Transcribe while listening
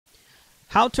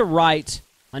How to write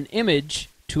an image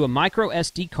to a micro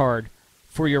SD card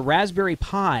for your Raspberry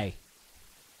Pi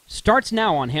starts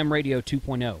now on Ham Radio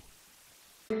 2.0.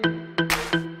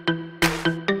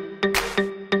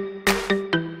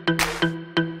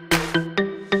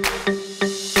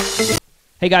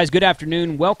 Hey guys, good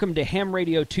afternoon. Welcome to Ham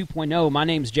Radio 2.0. My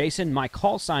name's Jason. My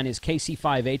call sign is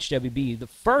KC5HWB.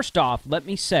 First off, let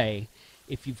me say,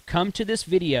 if you've come to this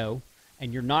video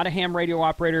and you're not a ham radio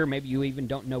operator, maybe you even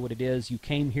don't know what it is, you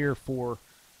came here for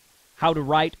how to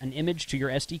write an image to your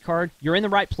SD card, you're in the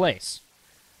right place.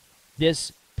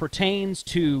 This pertains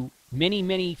to many,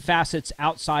 many facets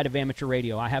outside of amateur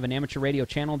radio. I have an amateur radio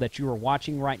channel that you are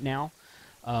watching right now,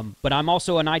 but I'm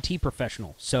also an IT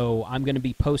professional, so I'm going to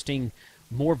be posting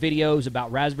more videos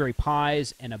about Raspberry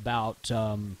Pis and about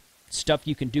stuff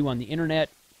you can do on the internet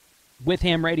with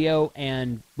ham radio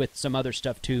and with some other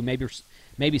stuff too.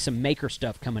 Maybe some maker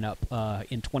stuff coming up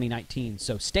in 2019.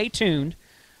 So stay tuned.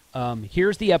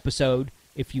 Here's the episode.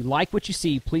 If you like what you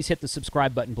see, please hit the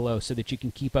subscribe button below so that you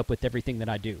can keep up with everything that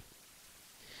I do.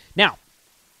 Now,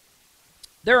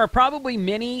 there are probably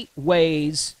many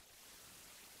ways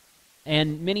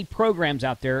and many programs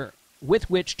out there with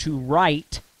which to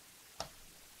write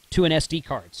to an SD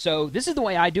card. So this is the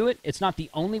way I do it. It's not the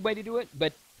only way to do it,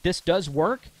 but this does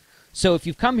work. So if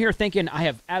you've come here thinking, I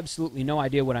have absolutely no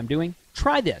idea what I'm doing,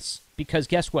 try this, because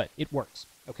guess what? It works,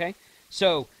 okay?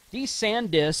 So these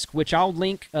SanDisk, which I'll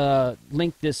link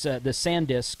this the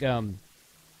SanDisk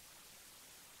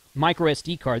micro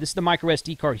SD card. This is the micro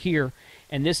SD card here,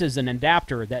 and this is an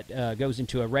adapter that goes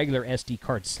into a regular SD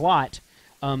card slot.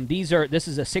 This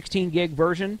is a 16 gig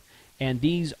version, and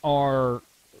these are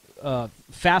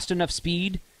fast enough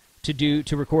speed to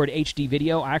record HD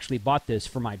video. I actually bought this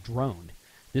for my drone.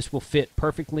 This will fit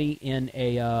perfectly in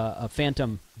a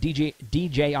Phantom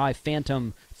DJI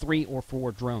Phantom 3 or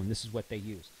 4 drone. This is what they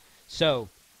use. So,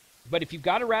 but if you've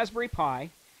got a Raspberry Pi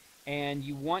and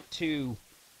you want to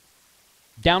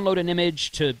download an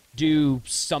image to do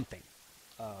something,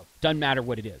 doesn't matter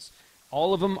what it is.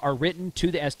 All of them are written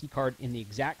to the SD card in the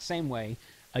exact same way.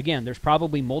 Again, there's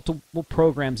probably multiple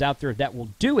programs out there that will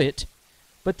do it,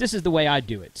 but this is the way I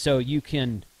do it. So you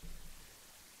can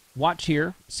watch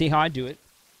here, see how I do it.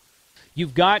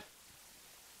 You've got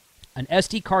an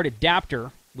SD card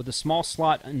adapter with a small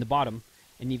slot in the bottom,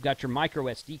 and you've got your micro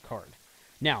SD card.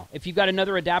 Now, if you've got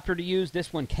another adapter to use,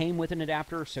 this one came with an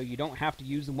adapter, so you don't have to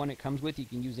use the one it comes with. You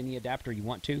can use any adapter you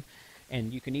want to,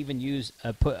 and you can even use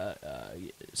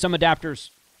some adapters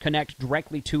connect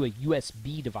directly to a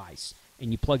USB device,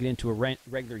 and you plug it into a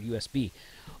regular USB.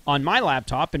 On my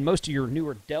laptop, and most of your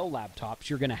newer Dell laptops,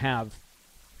 you're going to have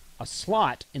a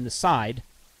slot in the side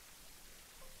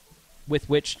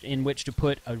in which to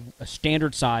put a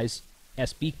standard size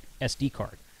SD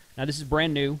card. Now this is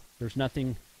brand new. There's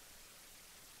nothing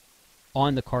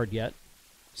on the card yet.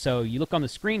 So you look on the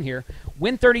screen here.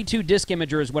 Win32 Disk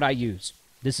Imager is what I use.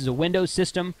 This is a Windows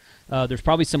system. There's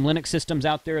probably some Linux systems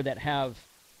out there that have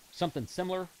something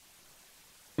similar.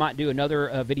 Might do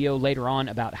another video later on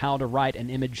about how to write an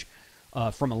image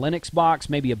from a Linux box,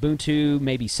 maybe Ubuntu,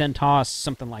 maybe CentOS,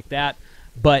 something like that.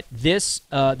 But this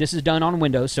is done on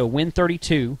Windows, so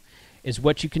Win32 is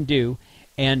what you can do.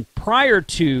 And prior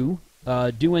to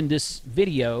doing this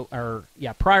video,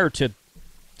 prior to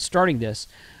starting this,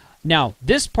 now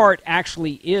this part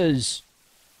actually is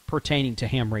pertaining to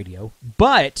ham radio,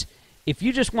 but if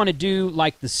you just want to do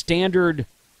like the standard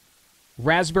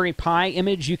Raspberry Pi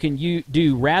image, you can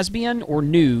do Raspbian or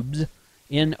Noobs.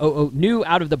 New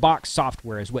out-of-the-box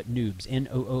software is what Noobs,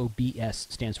 N-O-O-B-S,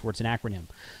 stands for. It's an acronym.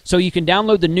 So you can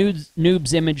download the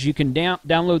Noobs image. You can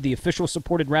download the official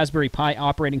supported Raspberry Pi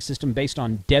operating system based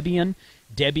on Debian.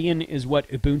 Debian is what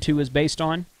Ubuntu is based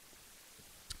on.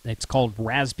 It's called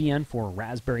Raspbian for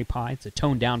Raspberry Pi. It's a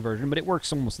toned-down version, but it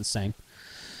works almost the same.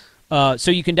 So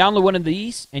you can download one of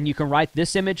these, and you can write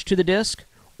this image to the disk.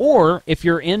 Or, if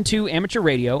you're into amateur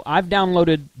radio, I've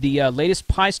downloaded the latest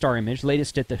Pi-Star image,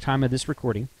 latest at the time of this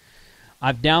recording.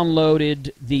 I've downloaded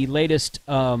the latest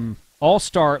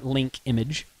All-Star Link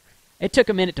image. It took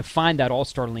a minute to find that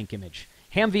All-Star Link image.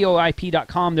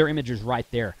 HamVoIP.com, their image is right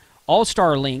there.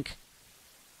 All-Star Link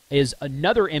is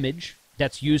another image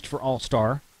that's used for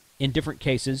All-Star in different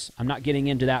cases. I'm not getting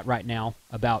into that right now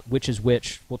about which is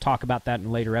which. We'll talk about that in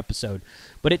a later episode.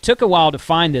 But it took a while to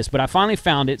find this, but I finally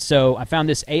found it. So I found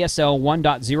this ASL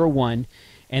 1.01,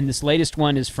 and this latest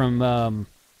one is from,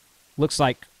 looks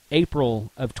like April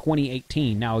of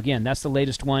 2018. Now, again, that's the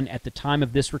latest one at the time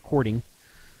of this recording.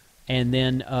 And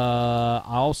then I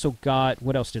also got,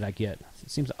 what else did I get? It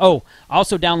seems, oh, I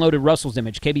also downloaded Russell's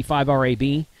image,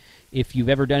 KB5RAB. If you've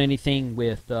ever done anything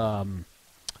with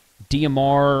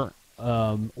DMR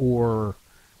or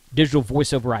digital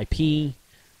voice over IP,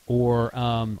 or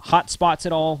hotspots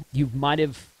at all. You might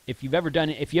have, if you've ever done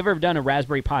a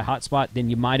Raspberry Pi hotspot, then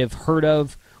you might have heard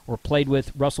of or played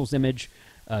with Russell's image,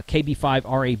 KB5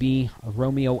 RAB,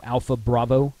 Romeo Alpha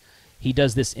Bravo. He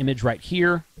does this image right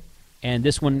here, and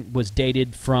this one was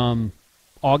dated from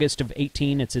August of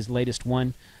 18. It's his latest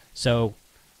one. So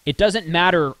it doesn't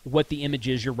matter what the image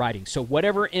is you're writing. So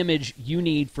whatever image you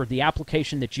need for the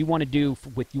application that you want to do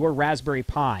with your Raspberry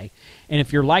Pi, and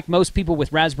if you're like most people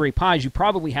with Raspberry Pis, you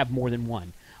probably have more than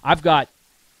one. I've got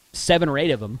 7 or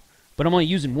 8 of them, but I'm only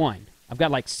using one. I've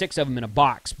got like 6 of them in a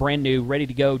box, brand new, ready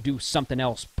to go do something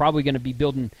else. Probably going to be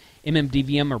building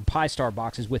MMDVM or Pi-Star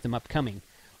boxes with them upcoming.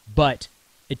 But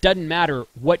it doesn't matter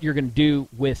what you're going to do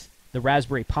with the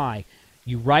Raspberry Pi.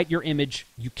 You write your image,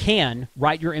 you can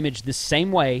write your image the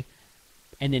same way,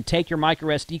 and then take your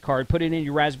micro SD card, put it in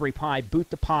your Raspberry Pi, boot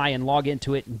the Pi, and log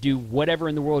into it, and do whatever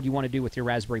in the world you want to do with your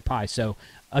Raspberry Pi. So,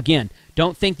 again,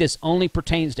 don't think this only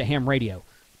pertains to ham radio.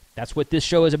 That's what this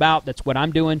show is about. That's what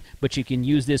I'm doing. But you can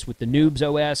use this with the Noobs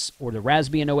OS or the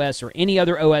Raspbian OS or any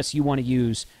other OS you want to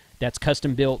use that's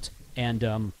custom built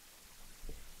and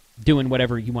doing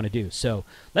whatever you want to do. So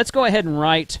let's go ahead and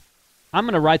write. I'm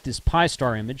going to write this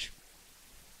Pi-Star image.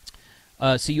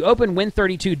 So you open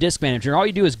Win32 Disk Manager. All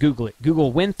you do is Google it.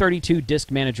 Google Win32 Disk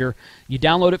Manager. You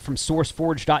download it from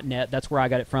sourceforge.net. That's where I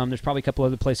got it from. There's probably a couple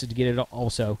other places to get it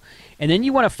also. And then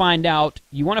you want to find out.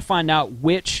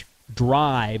 Which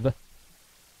drive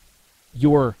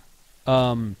your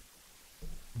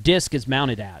disk is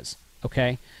mounted as.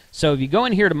 Okay. So if you go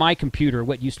in here to My Computer,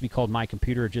 what used to be called My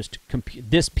Computer, just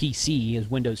this PC is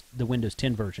the Windows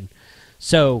 10 version.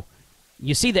 So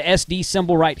you see the SD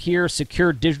symbol right here,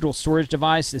 Secure Digital Storage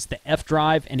Device. It's the F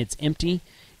drive, and it's empty.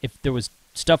 If there was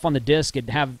stuff on the disk,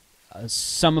 it'd have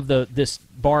some of this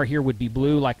bar here would be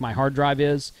blue, like my hard drive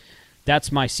is.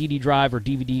 That's my CD drive or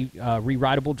DVD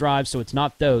rewritable drive, so it's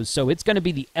not those. So it's going to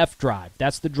be the F drive.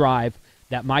 That's the drive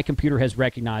that My Computer has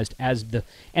recognized as the,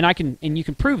 and you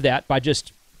can prove that by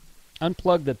just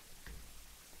unplug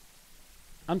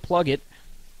it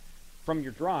from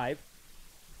your drive.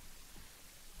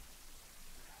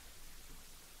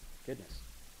 Goodness.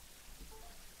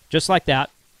 Just like that.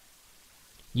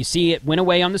 You see it went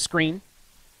away on the screen.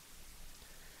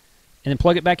 And then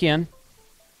plug it back in.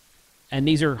 And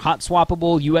these are hot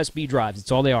swappable USB drives.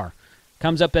 That's all they are.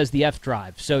 Comes up as the F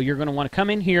drive. So you're going to want to come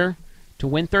in here to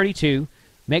Win32.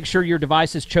 Make sure your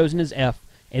device is chosen as F.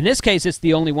 In this case, it's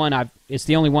the only one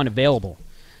available.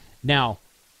 Now,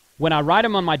 when I write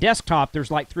them on my desktop, there's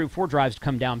like 3 or 4 drives to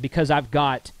come down because I've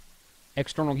got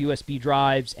external USB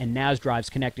drives and NAS drives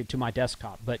connected to my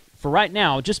desktop. But for right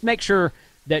now, just make sure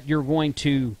that you're going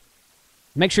to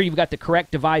make sure you've got the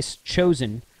correct device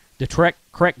chosen, the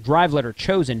correct drive letter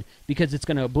chosen, because it's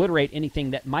going to obliterate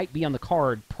anything that might be on the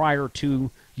card prior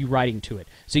to you writing to it.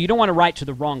 So you don't want to write to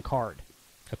the wrong card.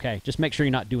 Okay, just make sure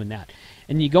you're not doing that.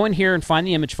 And you go in here and find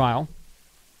the image file.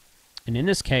 And in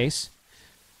this case,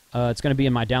 it's going to be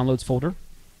in my downloads folder.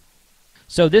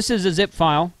 So this is a zip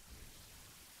file.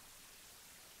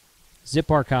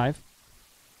 Zip archive.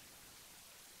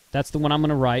 That's the one I'm going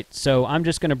to write. So I'm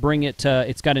just going to bring it to,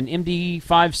 it's got an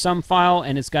MD5 sum file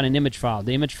and it's got an image file.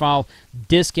 The image file,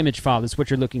 disk image file, that's what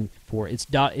you're looking for. It's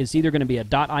either going to be a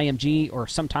 .img or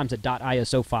sometimes a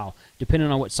 .iso file, depending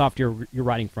on what software you're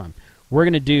writing from. We're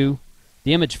going to do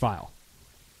the image file.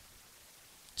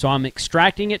 So I'm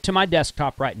extracting it to my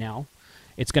desktop right now.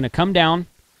 It's going to come down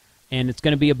and it's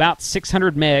going to be about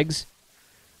 600 megs.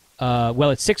 Well,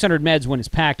 it's 600 megs when it's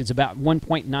packed. It's about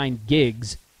 1.9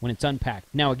 gigs when it's unpacked.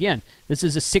 Now, again, this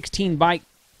is a 16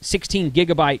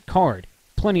 gigabyte card.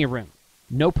 Plenty of room.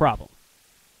 No problem.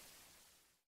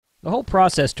 The whole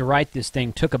process to write this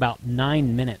thing took about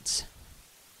 9 minutes.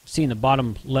 See in the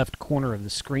bottom left corner of the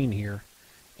screen here,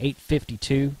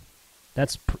 8:52.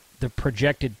 That's the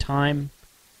projected time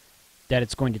that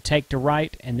it's going to take to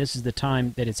write, and this is the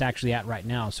time that it's actually at right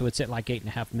now. So it's at like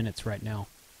 8.5 minutes right now.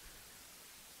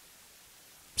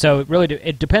 So it really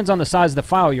it depends on the size of the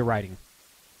file you're writing,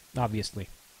 obviously.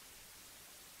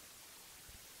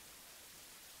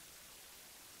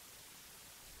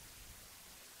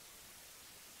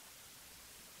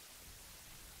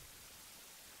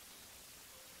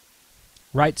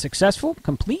 Write successful,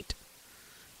 complete,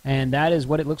 and that is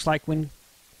what it looks like when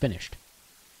finished.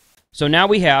 So now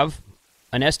we have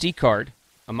an SD card,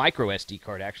 a micro SD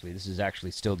card actually. This is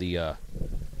actually still the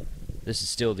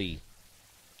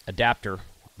adapter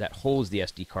that holds the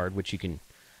SD card, which you can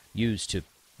use to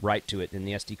write to it, and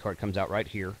the SD card comes out right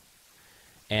here.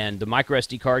 And the micro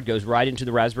SD card goes right into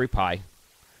the Raspberry Pi,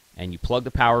 and you plug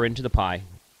the power into the Pi,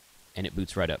 and it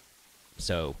boots right up.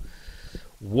 So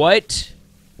What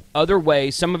other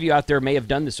ways? Some of you out there may have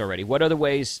done this already. What other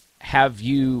ways have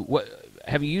you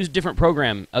used a different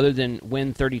program other than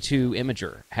Win32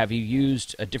 Imager? Have you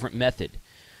used a different method?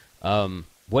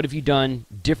 What have you done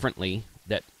differently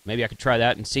that maybe I could try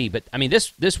that and see? But I mean,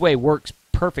 this way works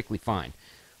perfectly fine.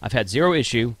 I've had zero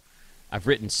issue. I've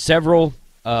written several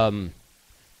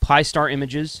Pi-Star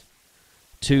images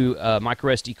to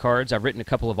micro SD cards. I've written a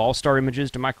couple of All-Star images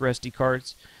to micro SD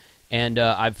cards, and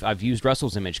I've used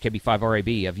Russell's image,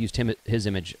 KB5RAB. I've used his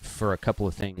image for a couple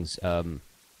of things. I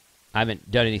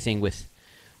haven't done anything with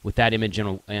that image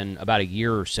in about a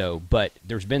year or so, but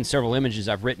there's been several images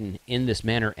I've written in this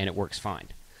manner, and it works fine.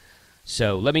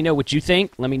 So let me know what you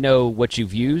think. Let me know what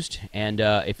you've used, and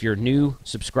if you're a new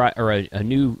a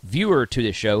new viewer to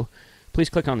this show, please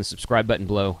click on the subscribe button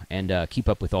below and keep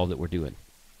up with all that we're doing.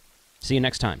 See you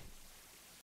next time.